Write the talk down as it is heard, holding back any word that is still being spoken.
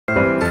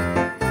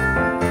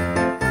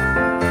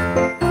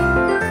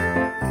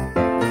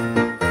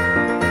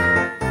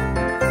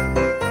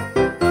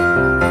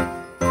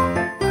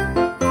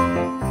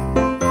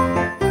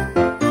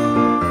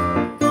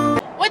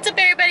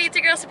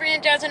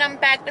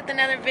with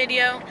another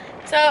video.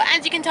 So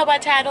as you can tell by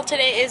title,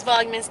 today is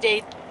Vlogmas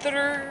Day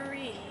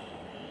 3.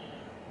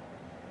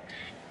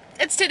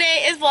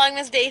 Today is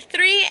Vlogmas Day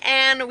 3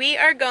 and we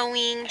are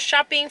going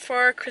shopping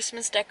for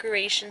Christmas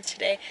decorations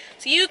today.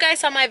 So you guys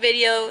saw my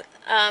video,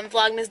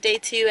 Vlogmas Day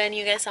 2, and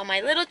you guys saw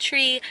my little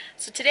tree.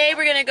 So today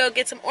we're gonna go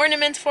get some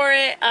ornaments for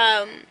it.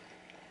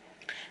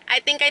 I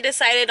think I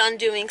decided on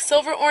doing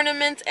silver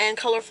ornaments and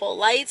colorful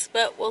lights,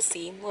 but we'll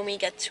see when we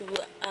get to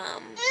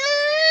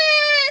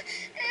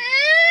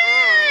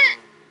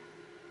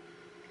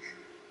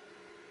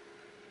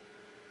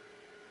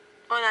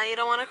Oh, now you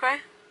don't want to cry?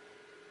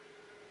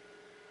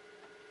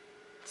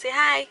 Say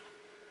hi.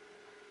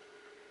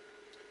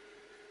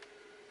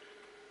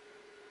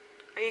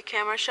 Are you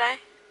camera shy?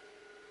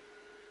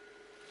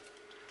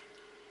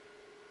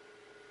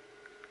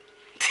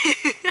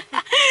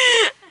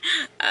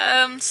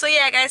 So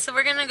yeah guys, so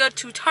we're gonna go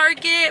to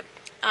Target,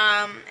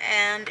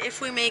 and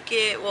if we make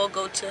it, we'll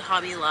go to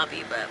Hobby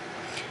Lobby, but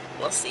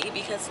we'll see,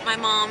 because my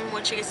mom,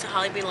 when she gets to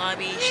Hobby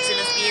Lobby, she's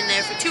gonna be in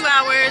there for 2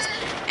 hours,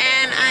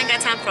 and I ain't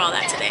got time for all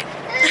that today.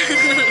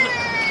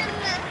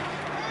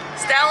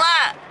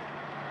 Stella!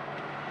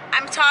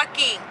 I'm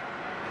talking.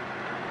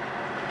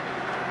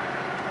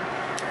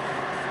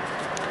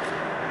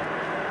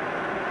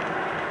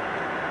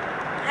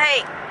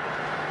 Hey.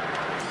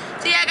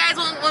 So yeah guys,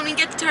 when we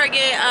get to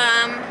Target,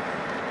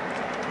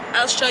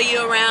 I'll show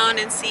you around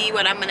and see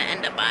what I'm gonna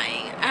end up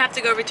buying. I have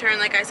to go return,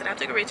 like I said, I have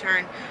to go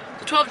return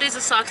the 12 days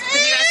of socks,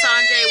 because you guys saw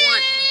on day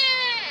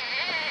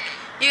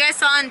 1. You guys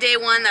saw on day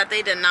 1 that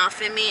they did not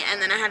fit me,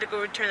 and then I had to go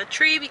return the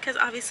tree because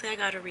obviously I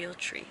got a real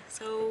tree.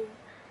 So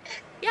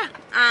yeah,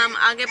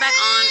 I'll get back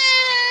on.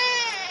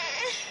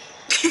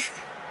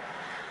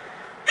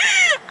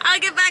 I'll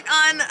get back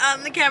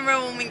on the camera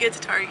when we get to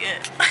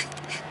Target.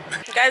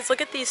 Guys,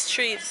 look at these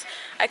trees.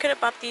 I could have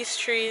bought these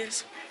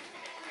trees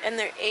and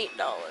they're $8.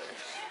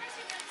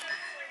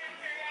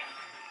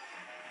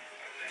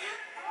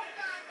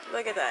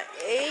 Look at that,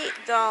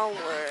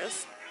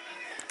 $8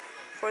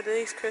 for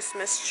these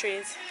Christmas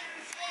trees.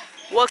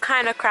 What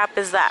kind of crap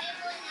is that?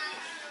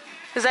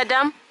 Is that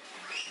dumb?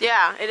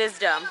 Yeah, it is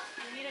dumb.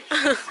 You need a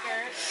tree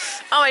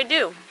skirt. Oh, I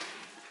do.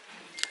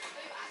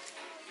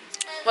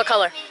 What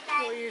color?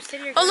 Well,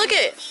 Oh, look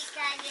at it.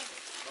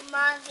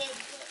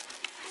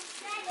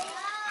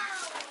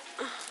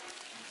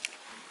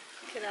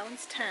 Okay, that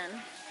one's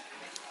 10.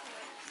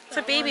 It's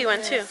a baby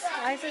one too.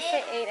 Why does it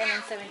say 8 and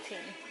then 17?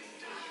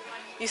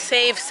 You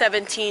saved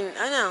 17.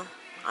 I know.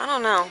 I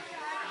don't know.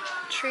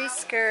 Tree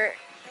skirt,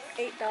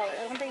 $8.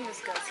 I don't think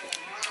this goes here.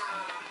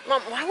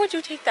 Mom, why would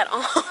you take that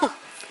off?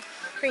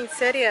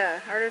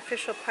 Poinsettia,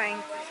 artificial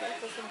pine.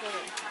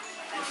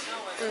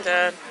 I'm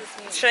dead.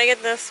 Should I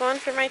get this one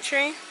for my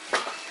tree?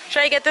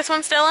 Should I get this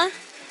one, Stella?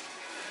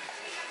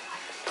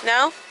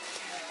 No?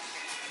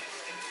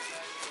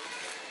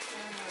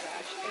 Oh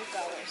my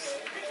gosh,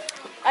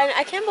 $8.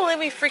 I can't believe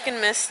we freaking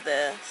missed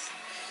this.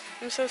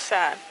 I'm so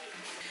sad.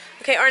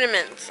 Okay,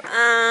 ornaments.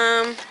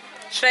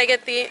 Should I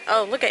get the...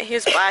 Oh, look at,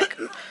 here's black.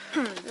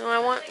 No, I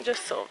want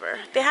just silver.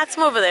 They had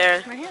some over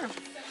there. Right here.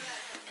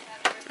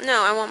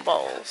 No, I want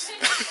bowls.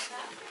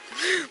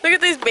 Look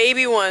at these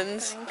baby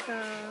ones.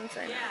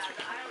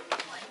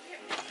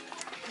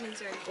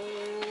 These are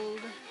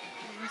gold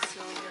and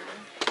silver.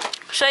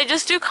 Should I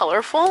just do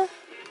colorful?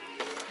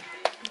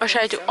 Or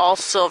should I do all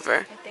silver?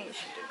 I think you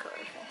should do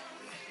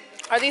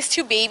colorful. Are these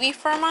too baby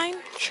for my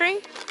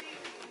tree?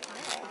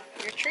 Oh,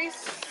 your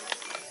tree's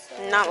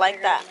Not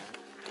like that.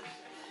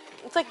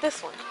 It's like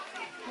this one.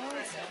 No,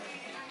 it's not.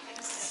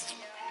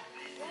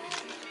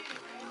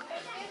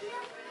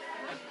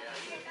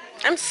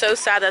 I'm so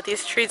sad that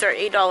these trees are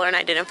 $8 and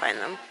I didn't find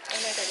them.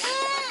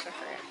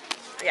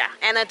 Yeah,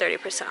 and at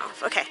 30%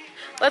 off. Okay,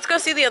 let's go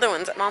see the other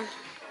ones, Mom.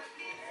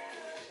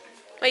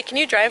 Wait, can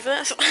you drive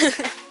this?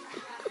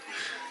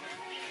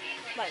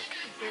 Like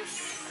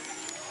this.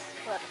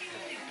 What?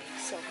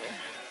 Silver.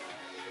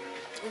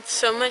 It's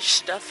so much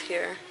stuff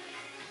here.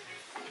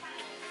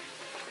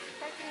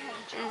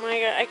 Oh my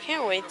god, I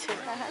can't wait to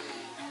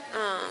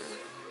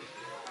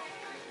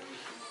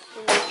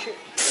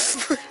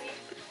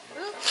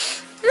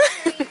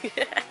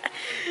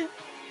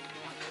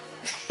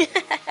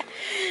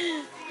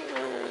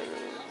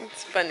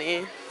It's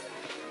funny.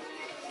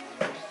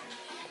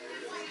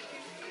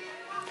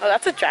 Oh,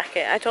 that's a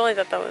jacket. I totally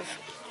thought that was...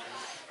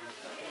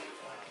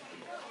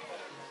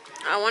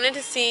 I wanted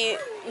to see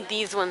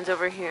these ones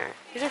over here.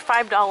 These are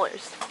 $5.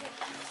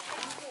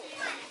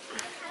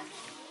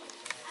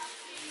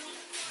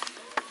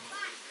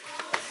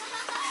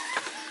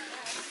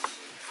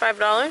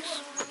 $5?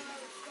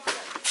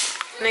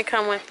 And they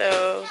come with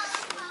those.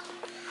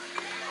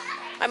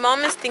 My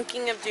mom is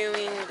thinking of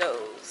doing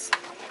those.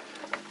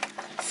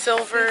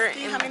 Silver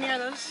and... How many are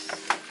those?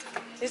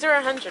 These are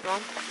 100,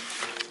 Mom.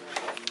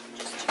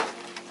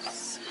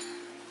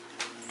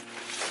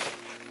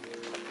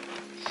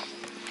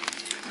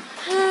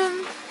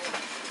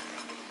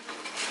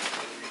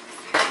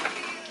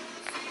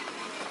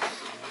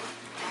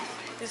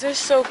 These are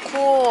so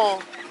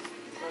cool.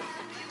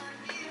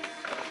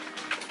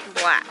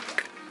 Black.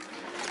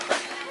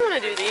 I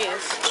want to do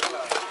these.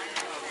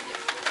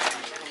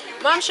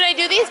 Mom, should I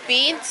do these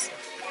beads?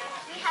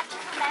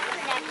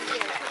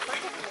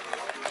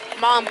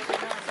 Mom,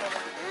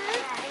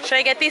 should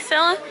I get these,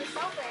 Stella?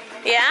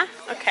 Yeah?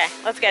 Okay,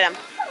 let's get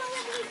them.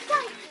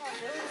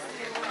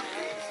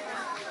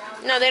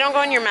 No, they don't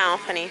go in your mouth,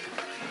 honey.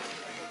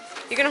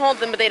 You can hold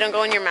them, but they don't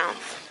go in your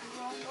mouth.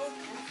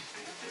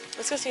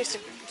 Let's go see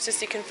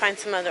if you can find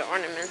some other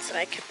ornaments that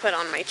I could put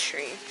on my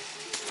tree.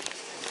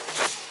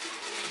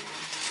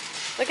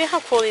 Look at how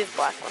cool these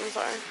black ones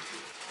are.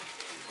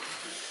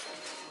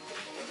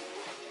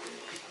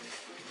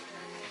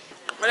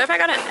 What if I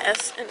got an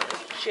S and a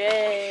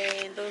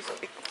J? Those would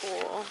be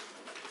cool.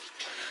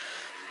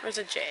 Where's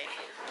a J?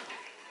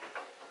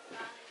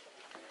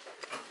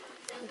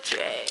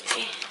 J.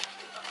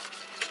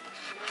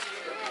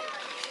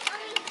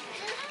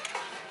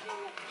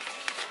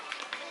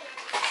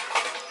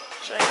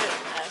 Should I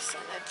get an S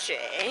and a J?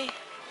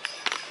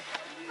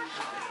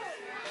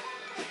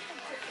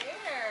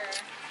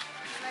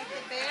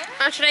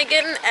 Should I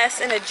get an S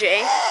and a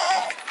J?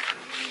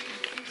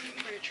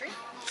 For your tree?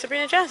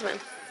 Sabrina, Jasmine.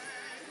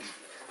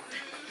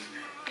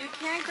 You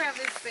can't grab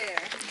this bear.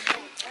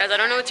 Guys, I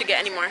don't know what to get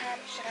anymore.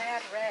 Should I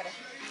add red?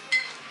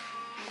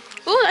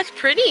 Ooh, that's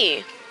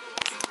pretty.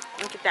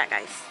 Look at that,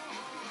 guys.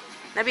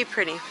 That'd be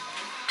pretty.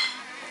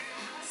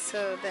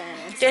 So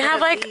then, They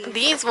have like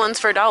these ones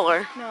for $1. No,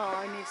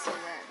 I need some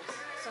red.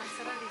 So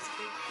instead of these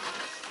big,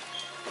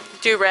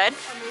 Do red? or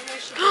maybe I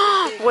should do the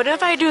big What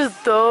if I do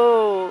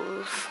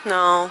those?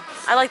 No,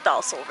 I like the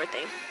all silver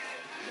thing.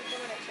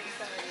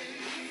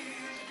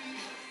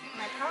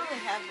 I probably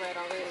have red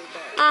already,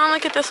 but Oh,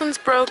 look at this one's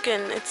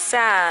broken. It's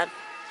sad.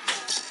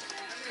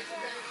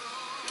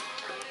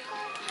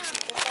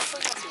 this also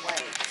has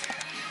white.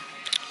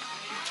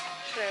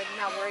 Should I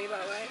not worry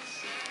about white?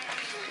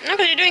 No,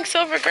 because you're doing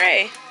silver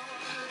gray.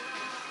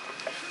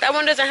 That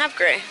one doesn't have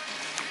gray.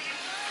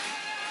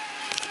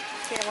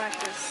 See, I want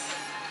this.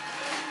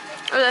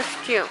 Oh, that's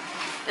cute.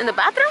 In the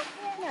bathroom?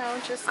 No,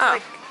 just Oh.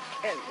 like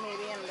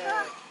maybe in the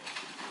around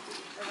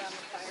the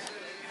fire.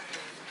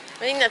 I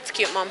think that's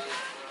cute, Mom.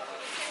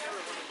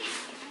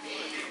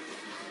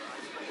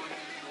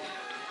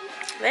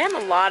 They have a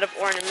lot of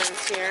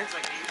ornaments here.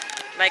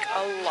 Like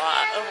a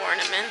lot of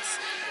ornaments.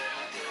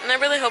 And I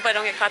really hope I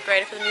don't get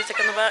copyrighted for the music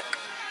in the back.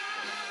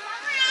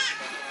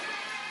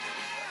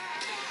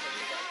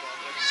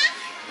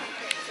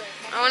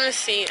 I want to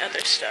see other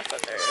stuff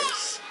of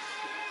theirs.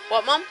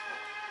 What, Mom?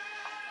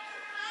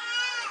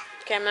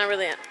 Okay, I'm not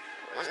really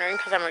wondering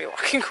because I'm already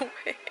walking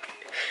away.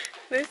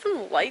 There's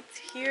some lights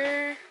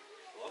here.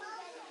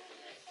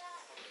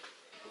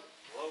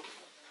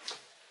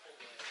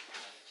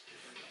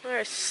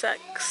 They're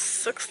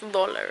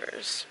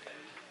 $6.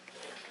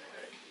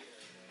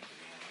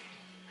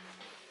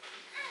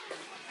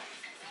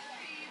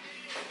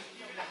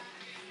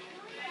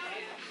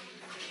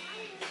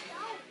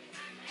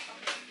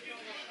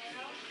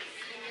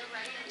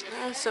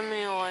 Oh, so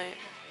many light.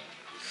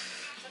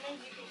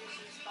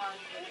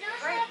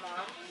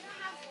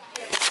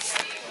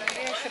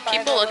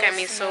 People look at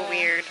me so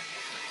weird.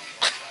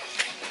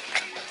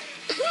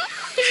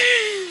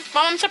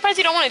 Mom, I'm surprised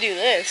you don't want to do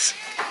this.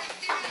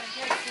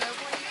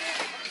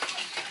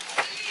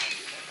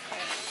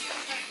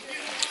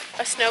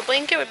 A snow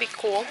blanket would be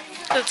cool,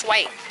 because it's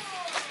white.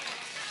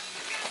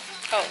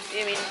 Oh,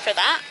 you mean for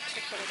that?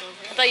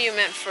 I thought you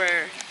meant for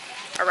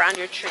around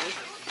your tree.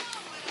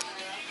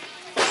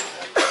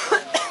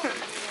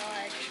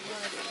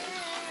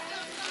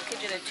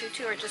 Could you do the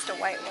tutu or just a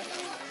white one?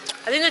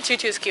 I think the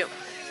tutu is cute.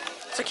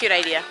 It's a cute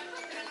idea.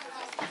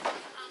 I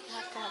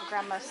have to have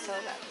Grandma sew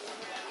that.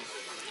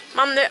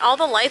 Mom, all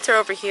the lights are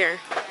over here.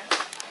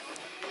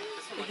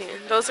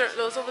 Those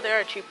over there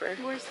are cheaper.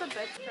 Where's the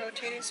bed?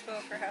 Rotating spool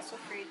for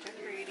hassle-free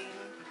decorating.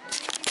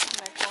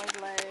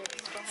 Microwave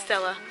legs.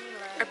 Stella,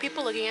 are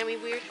people looking at me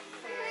weird?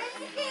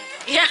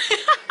 Yeah.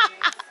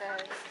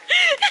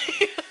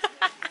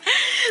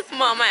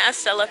 Mom, I asked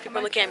Stella if people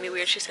are looking at me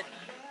weird. She said,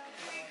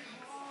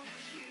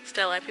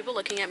 Stella, are people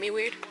looking at me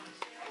weird?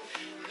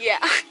 Yeah.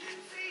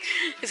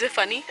 Is it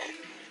funny?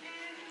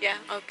 Yeah,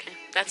 okay.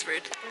 That's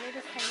rude.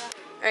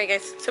 Alright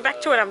guys, so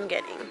back to what I'm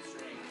getting.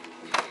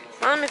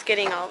 Mom is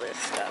getting all this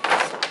stuff.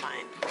 It's not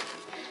mine.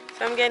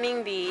 So I'm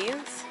getting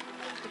these.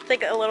 It's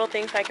like a little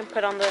thing so I can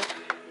put on the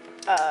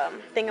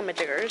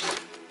thingamajiggers.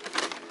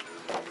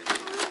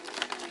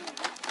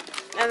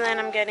 And then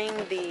I'm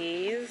getting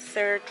these.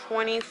 They're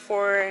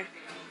 24.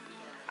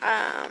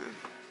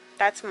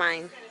 That's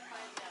mine.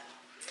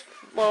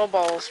 Little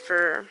balls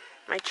for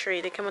my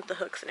tree. They come with the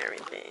hooks and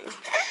everything.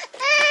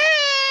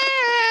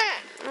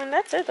 And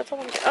that's it. That's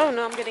all I'm getting. Oh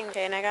no, I'm getting,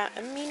 okay, and I got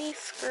a mini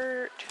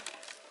skirt.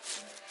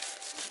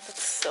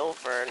 It's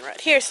silver and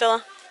red. Here,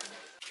 Stella.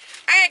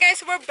 Alright guys,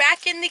 so we're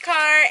back in the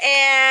car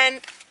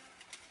and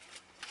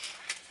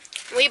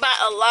we bought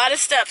a lot of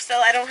stuff. So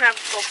I don't have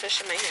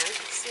goldfish in my hand.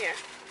 It's here.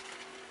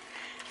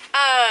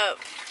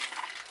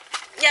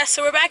 Yeah,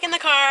 so we're back in the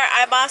car.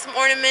 I bought some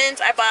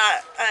ornaments. I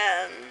bought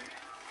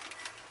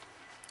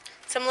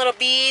some little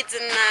beads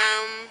and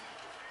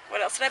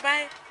what else did I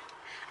buy?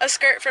 a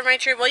skirt for my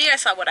tree. Well, you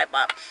guys saw what I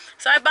bought.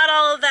 So I bought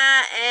all of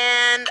that,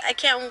 and I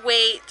can't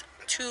wait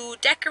to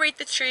decorate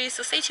the tree.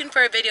 So stay tuned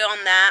for a video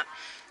on that.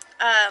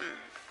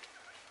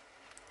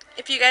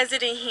 If you guys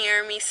didn't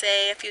hear me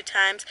say a few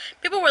times,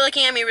 people were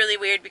looking at me really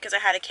weird because I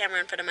had a camera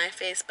in front of my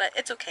face, but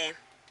it's okay.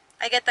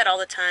 I get that all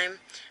the time.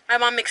 My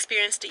mom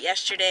experienced it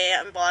yesterday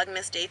on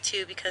Vlogmas Day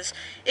 2 because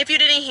if you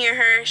didn't hear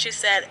her, she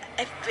said,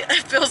 it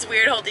feels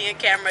weird holding a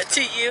camera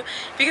to you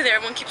because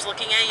everyone keeps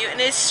looking at you, and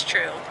it's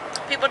true.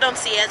 People don't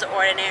see it as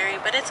ordinary,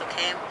 but it's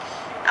okay.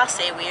 I'll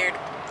say weird.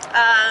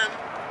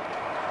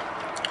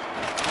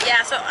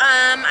 Yeah, so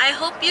I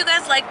hope you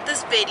guys liked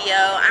this video.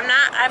 I'm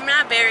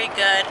not very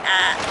good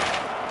at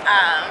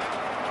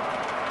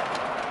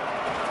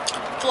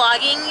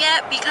vlogging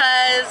yet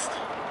because,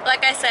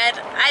 like I said,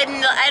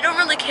 I don't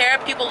really care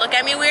if people look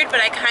at me weird, but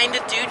I kind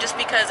of do just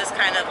because it's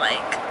kind of like,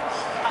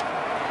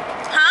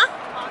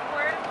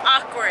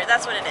 awkward.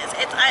 That's what it is.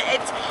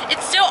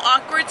 It's still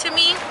awkward to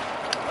me,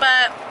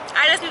 but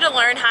I just need to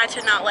learn how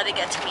to not let it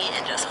get to me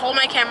and just hold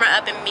my camera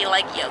up and be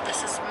like, yo,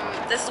 this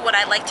is what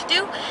I like to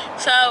do.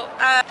 So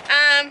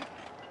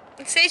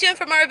stay tuned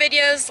for more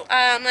videos.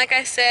 Like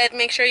I said,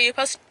 make sure you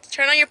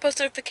turn on your post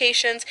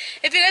notifications.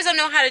 If you guys don't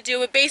know how to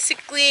do it,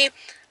 basically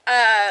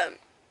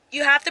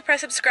you have to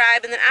press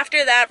subscribe, and then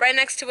after that, right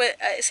next to it,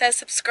 it says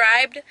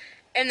subscribed,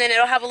 and then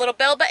it'll have a little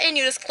bell button.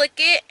 You just click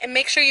it, and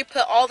make sure you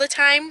put all the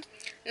time,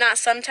 not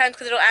sometimes,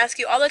 because it'll ask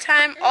you all the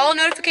time, all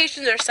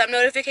notifications or some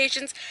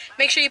notifications.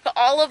 Make sure you put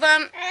all of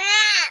them.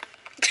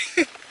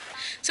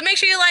 So make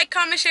sure you like,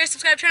 comment, share,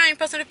 subscribe, turn on your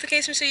post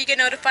notifications so you get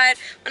notified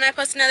when I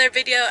post another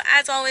video.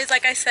 As always,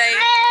 like I say,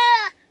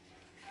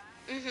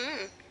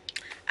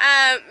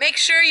 make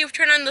sure you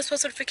turn on those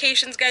post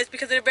notifications, guys,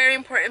 because they're very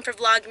important for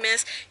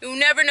Vlogmas. You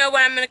never know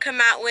what I'm going to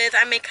come out with.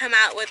 I may come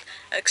out with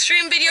an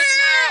extreme video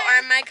tomorrow, or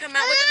I might come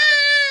out with another.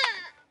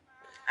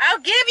 I'll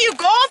give you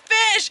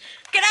goldfish.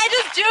 Can I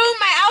just do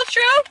my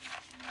outro?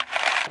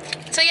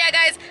 So yeah,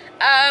 guys,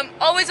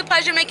 always a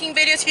pleasure making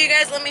videos for you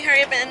guys. Let me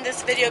hurry up and end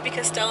this video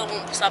because Stella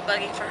won't stop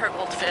bugging for her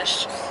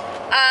goldfish.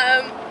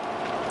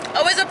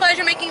 Always a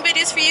pleasure making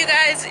videos for you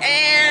guys,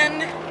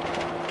 and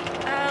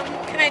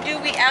can I do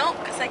we out?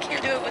 Because I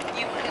can't do it with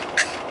you.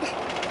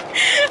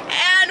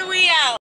 And we out.